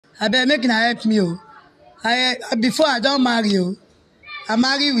I beg make una help me. Before I don't marry you. I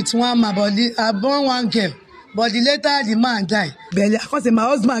married with one man, but I born one girl. But later the man died. Belle, I can't say my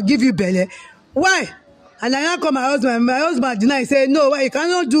husband give you Belle. Why? And I call my husband deny, say, no, why you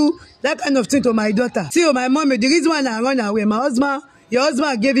cannot do that kind of thing to my daughter. See, my mom, the reason why I run away, your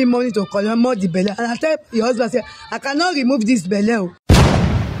husband gave him money to collect more the Belle. And I tell your husband, say, I cannot remove this Belle.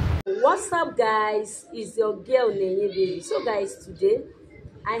 What's up, guys? It's your girl, Nenye Baby. So, guys, today,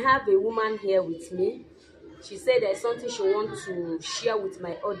 I have a woman here with me. She said there's something she wants to share with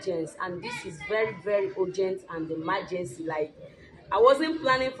my audience, and this is very, very urgent and emergency. Like, I wasn't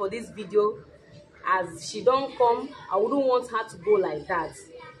planning for this video. As she don't come, I wouldn't want her to go like that.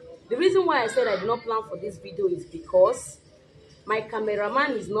 The reason why I said I did not plan for this video is because my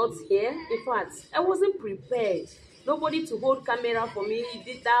cameraman is not here. In fact, I wasn't prepared. Nobody to hold camera for me. He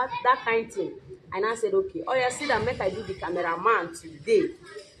did that kind of thing. And I said, okay, oh yeah, see that make I do the cameraman today.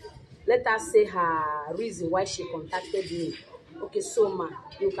 Let her say her reason why she contacted me. Okay, so ma,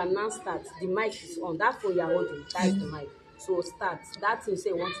 you can now start. The mic is on. That phone you are holding, charge the mic. So start. That thing say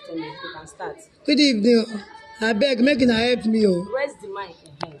you want to tell me, you can start. Good evening. I beg, make una help me. Press the mic.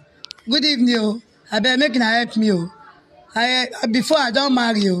 Good evening. I beg, make una help me. Before I don't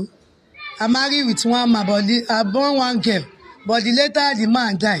marry you. I married with one man, but I born one girl. But later the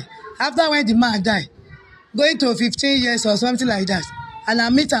man died. After when the man died, going to 15 years or something like that, and I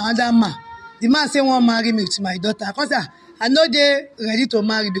meet another man. The man say won't marry me to my daughter. Because I know they ready to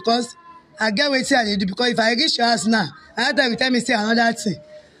marry because I get what they do. Because if I reach your house now, another will tell me say another thing.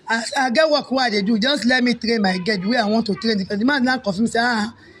 I get work what they do. Just let me train my girl the way I want to train. Because the man now confirm say,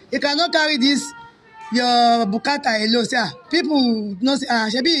 you cannot carry this your bukata alone. Say, people know say,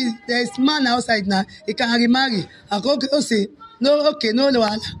 Shebi, there is man outside now. He can remarry. I go say, no, okay, no.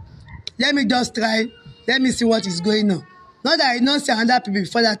 Let me just try. Let me see what is going on. Not that I don't see another people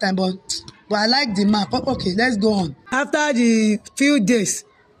before that time, but I like the man. Okay, let's go on. After the few days,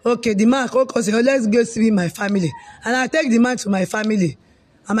 okay, the man say, oh, let's go see my family. And I take the man to my family.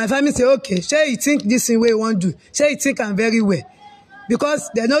 And my family say, okay, shey you think this in way you want to do? Shey you think I'm very well?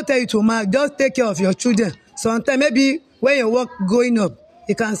 Because they don't tell you to marry, just take care of your children. Sometimes maybe when your work going up,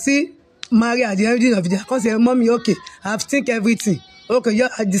 you can see marry at the end of the day. Because say, mommy, okay, I've think everything. Okay, yeah,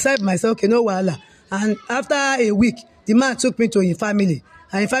 I decide myself, okay, no wahala. And after a week, the man took me to his family,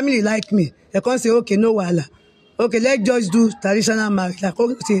 and his family like me. They can say, okay, no wahala. Okay, let's just do traditional marriage. Like,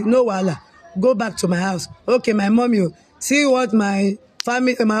 okay, no wahala. Go back to my house. Okay, my mom, you see what my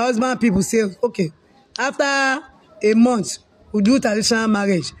family, my husband people say. Okay, after a month, we do traditional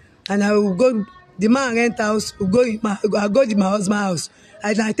marriage, and I will go. The man rent house. I go to my husband's house,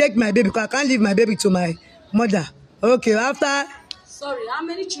 and I take my baby because I can't leave my baby to my mother. Okay, after. Sorry, how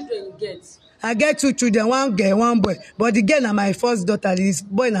many children you get? I get 2 children, 1 girl, 1 boy. But the girl na my first daughter, this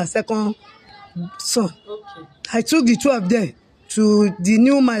boy na second son. Okay. I took the 2 of them to the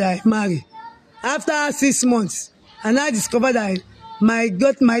new man I married. After 6 months, and I discovered that my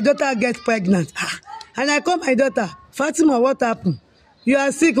daughter gets pregnant. And I call my daughter, Fatima, what happened? You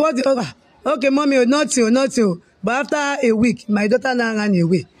are sick. What? Okay, mommy, not you. But after a week, my daughter now ran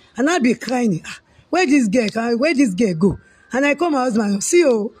away. And I be crying. Where this girl go? And I call my husband, see,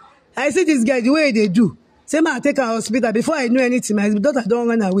 I see this guy, the way they do. Say, I take her to hospital. Before I know anything, my daughter don't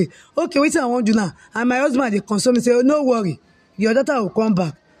run away. Okay, wait till I want to do now. And my husband, they console me, say, oh, no worry. Your daughter will come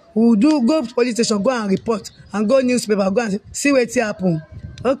back. We'll go to police station, go and report, and go newspaper, go and see what happen.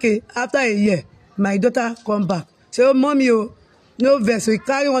 Okay, after a year, my daughter come back. Say, oh, mommy, no verse. We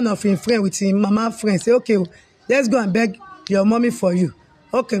carry one of his friends with his mama friend. Say, okay, let's go and beg your mommy for you.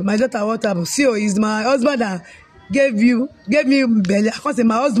 Okay, my daughter, what happened? See, is my husband that gave me Belle. I can't say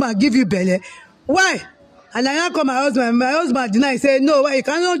my husband give you Belle. Why? And I call my husband deny, say, no, why you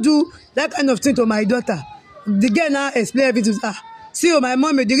cannot do that kind of thing to my daughter. The girl now explain everything. See, my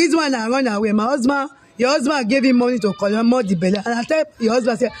mommy, the reason why I run away, your husband gave him money to collect more the Belle. And I tell your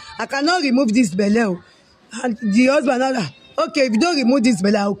husband, say, I cannot remove this Belle. And the husband now, okay, if you don't remove this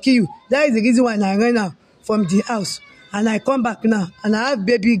Belle, I'll kill you. That is the reason why I ran out from the house. And I come back now, and I have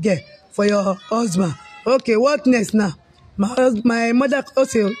baby girl for your husband. Okay, what next now? My mother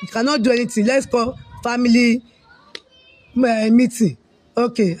also, you cannot do anything. Let's call family meeting.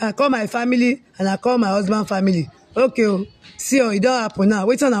 Okay, I call my family and I call my husband family. Okay, see, it don't happen now.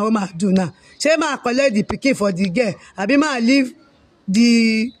 Wait on what I do now. Shey ma collect the pikin for the girl. I be ma leave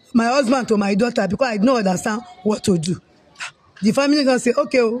my husband to my daughter because I don't understand what to do. The family can say,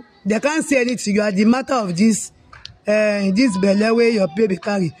 okay, they can't say anything. You are the matter of this Belle wey your baby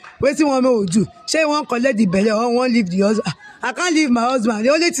carry. Wetin one man will do? Shey one collect the Belle or one leave the husband? I can't leave my husband. The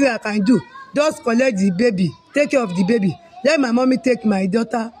only thing I can do, just collect the baby, take care of the baby. Let my mommy take my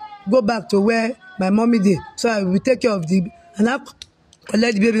daughter go back to where my mommy did. So I will take care of the, and I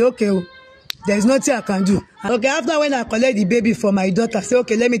collect the baby. Okay, there is nothing I can do. Okay, after when I collect the baby for my daughter, I say,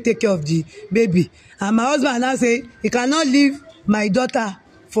 okay, let me take care of the baby. And my husband now say, he cannot leave my daughter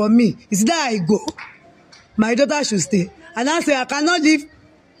for me. It's that I go. My daughter should stay. And I say, I cannot leave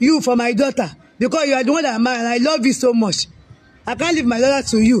you for my daughter because you are the one that I'm married and I love you so much. I can't leave my daughter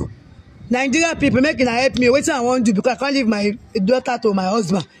to you. Nigeria people making her help me. What I want to do because I can't leave my daughter to my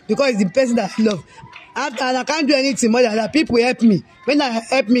husband because it's the person that I love. And I can't do anything more than that. People help me. When I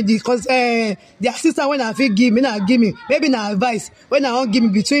help me, because the assistant when I feel give me, now give me. Maybe now advice when I won't give me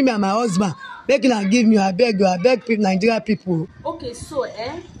between me and my husband. Making her give me. I beg you. I beg people, Nigeria people. Okay, so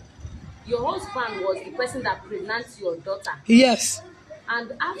your husband was the person that pregnant your daughter. Yes.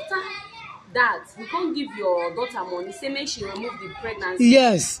 And after that, you can't give your daughter money. Say make she remove the pregnancy.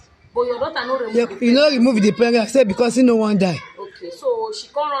 Yes. But your daughter no remove the pregnancy. You know remove the pregnancy. Say because no one die. Okay, so she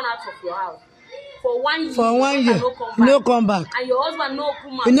can't run out of your house. For 1 year. For 1 year. No come back. And your husband no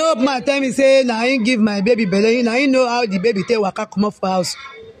open mouth. You know open mouth tell me say na him give my baby belle. Now you know how the baby take waka comot for house.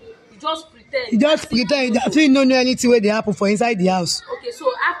 You just pretend. You just pretend. You actually no know anything wey dey happen for inside the house. Okay,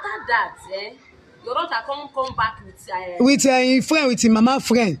 so after that, your daughter come back with him friend, with him mama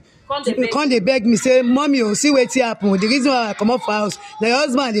friend. Come dey beg me say, mommy, oh, see wetin happen. The reason why I comot for house, na your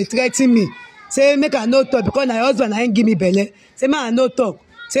husband dey threa ten me. Say make I no talk because na your husband na him give me belle. Say make I no talk.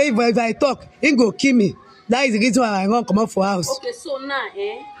 Say if I talk, he go kill me. That is the reason why I run come up for house. Okay, so now,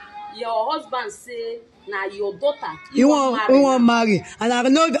 your husband say, now your daughter, he won't marry. And I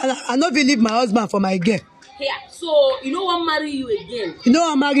not leave my husband for my girl. Yeah, so you don't want marry you again. You don't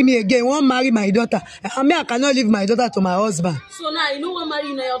want marry me again. You want marry my daughter. I mean, I cannot leave my daughter to my husband. So now you don't want marry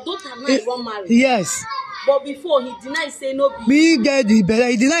your daughter. Now you want marry. Yes. But before he denied say no be. Me get the belle.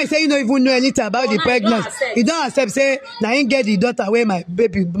 He denied say he don't even know anything about the pregnancy. He don't accept say now he get the daughter where my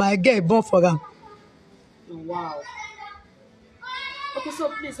baby, my girl born for him. Wow. Okay, so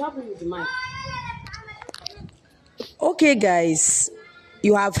please help me with the mic. Okay, guys,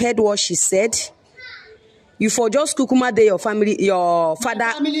 you have heard what she said. You for just kukuma dey your family, your father.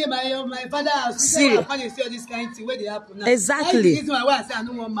 My family, my father house. See all this kind of thing where they happen now. Exactly. That's the reason why I say I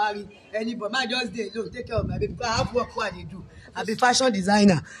don't want to marry anybody. I just dey alone, take care of my baby. Because I have work what they do. I be fashion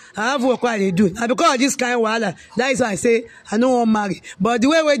designer. I have work what they do. And because of this kind of wahala, that is why I say I don't want to marry. But the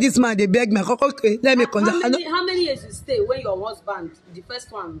way this man they beg me, okay, let me consider. How many years you stay when your husband, the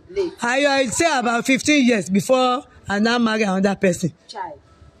first one, late? I say about 15 years before I now marry another person. Child.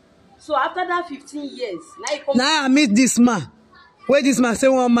 So after that 15 years, now I meet this man. Where this man say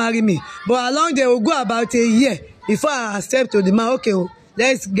won't marry me. But along there will go about a year before I accept to the man, okay,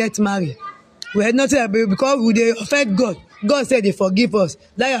 let's get married. We had nothing because we they offend God. God said they forgive us.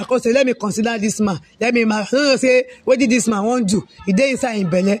 Like I say, let me consider this man. Let me marry. I don't know say what did this man want to do? He dey inside in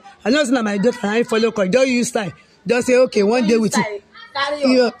belle. I know say my daughter and I follow God. Don't use time. Just say okay, one day with you.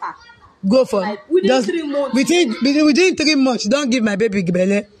 Carry your daughter. Go for like within 3 months. Within 3 months, don't give my baby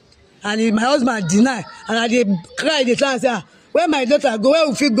belle. And my husband deny. And I dey cry, they try and say, where my daughter go, where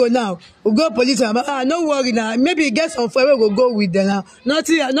we fit go now? We go police. No worry now. Maybe get some friend we go with them now.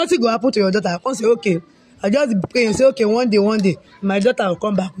 Nothing go happen to your daughter. I can't say, okay. I just pray and say, okay, one day, my daughter will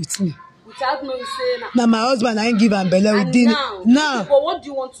come back with me. Without knowing, say now my husband, I ain't give him belle. Now. But what do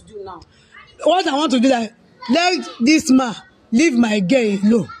you want to do now? What I want to do is let this man leave my girl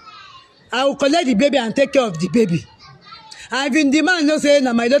alone. I will collect the baby and take care of the baby. I've been demanding, no say,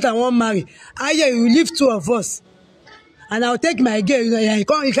 now my daughter won't marry. You leave 2 of us. And I'll take my girl.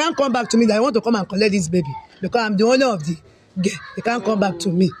 He can't come back to me that I want to come and collect this baby. Because I'm the owner of the girl. He can't come back to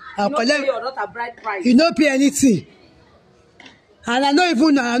me. I'll collect. Pay your daughter bride price. You don't pay anything. And I don't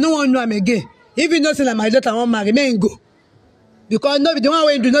want to know him again. If you know say that my daughter won't marry, may go. Because no, the one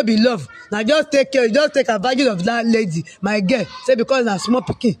way you do not be love. Now just take advantage of that lady, my girl. Say because I'm small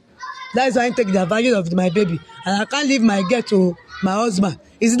pikin. That's why I take the advantage of my baby. And I can't leave my girl to my husband.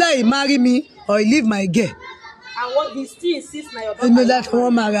 Is that he marry me or he leave my girl? And what he still insists na your daughter? No, that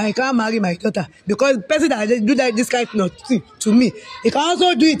won't marry. I can't marry my daughter. Because the person that do that this kind of thing to me, he can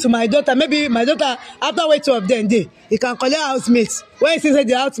also do it to my daughter. Maybe my daughter, after wait 2 of them day, he can collect housemates. When he says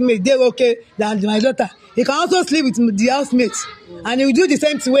the housemates, they're okay than my daughter. He can also sleep with the housemates. And he will do the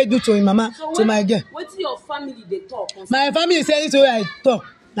same thing we do to his mama, so to my girl. What's your family they talk? My family say anything I talk.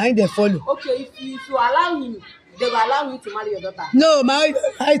 Now they follow. Okay, if you allow him, they will allow him to marry your daughter. No,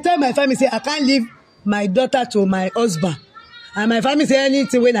 I tell my family say I can't leave my daughter to my husband. And my family say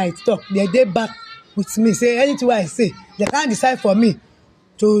anything when I talk, they back with me. Say anything I say, they can't decide for me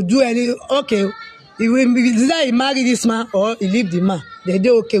to do any. Okay, either he marry this man or he leave the man. They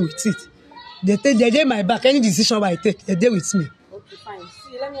okay with it. They my back. Any decision I take, they with me. Okay, fine.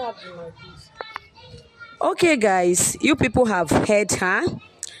 See, let Let me have the mic, please. Okay, guys, you people have heard her.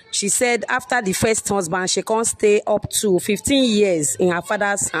 She said after the first husband, she can't stay up to 15 years in her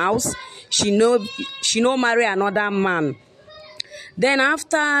father's house. She no marry another man. Then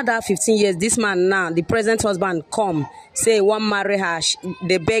after that 15 years, this man now, the present husband come, say one marry her.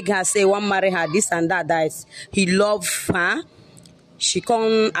 They beg her, say one marry her, this and that, that he love her. She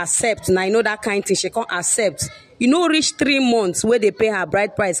can't accept. Now, you know that kind of thing, she can't accept. You know, reach 3 months where they pay her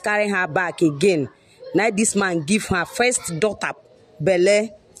bride price, carry her back again. Now this man give her first daughter, Bele.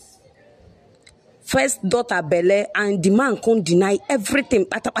 First daughter, Bele, and the man can't deny everything.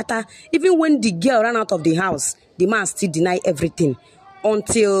 Pata. Even when the girl ran out of the house, the man still deny everything.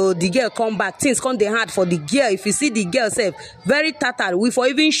 Until the girl come back, things come dey hard for the girl. If you see the girl self, very tattered, we for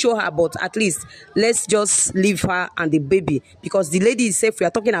even show her, but at least let's just leave her and the baby, because the lady itself we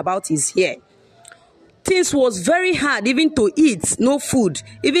are talking about is here. Things was very hard even to eat, no food.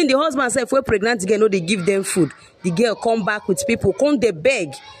 Even the husband self were pregnant again, no they give them food. The girl come back with people, come they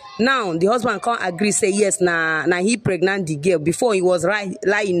beg. Now the husband can't agree, say yes, nah he pregnant the girl. Before he was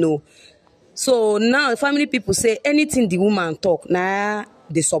lying, no. So now family people say anything the woman talk, nah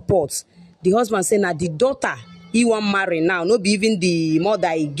they support. The husband say nah the daughter he want marry now, no be even the mother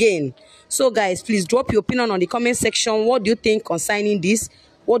again. So guys, please drop your opinion on the comment section. What do you think concerning this?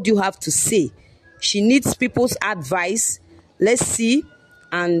 What do you have to say? She needs people's advice. Let's see,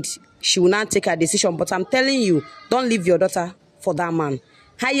 and she will not take her decision. But I'm telling you, don't leave your daughter for that man.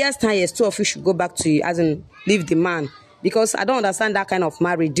 Highest, two of you should go back to you, as in leave the man. Because I don't understand that kind of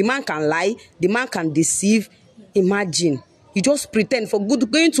marriage. The man can lie, the man can deceive. Imagine, you just pretend for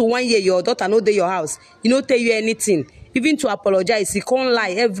good going to 1 year, your daughter no dey your house. You no tell you anything. Even to apologize, he can't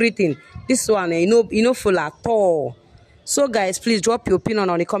lie, everything. This one, you know full at all. So guys, please drop your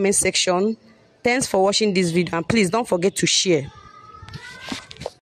opinion on the comment section. Thanks for watching this video, and please don't forget to share.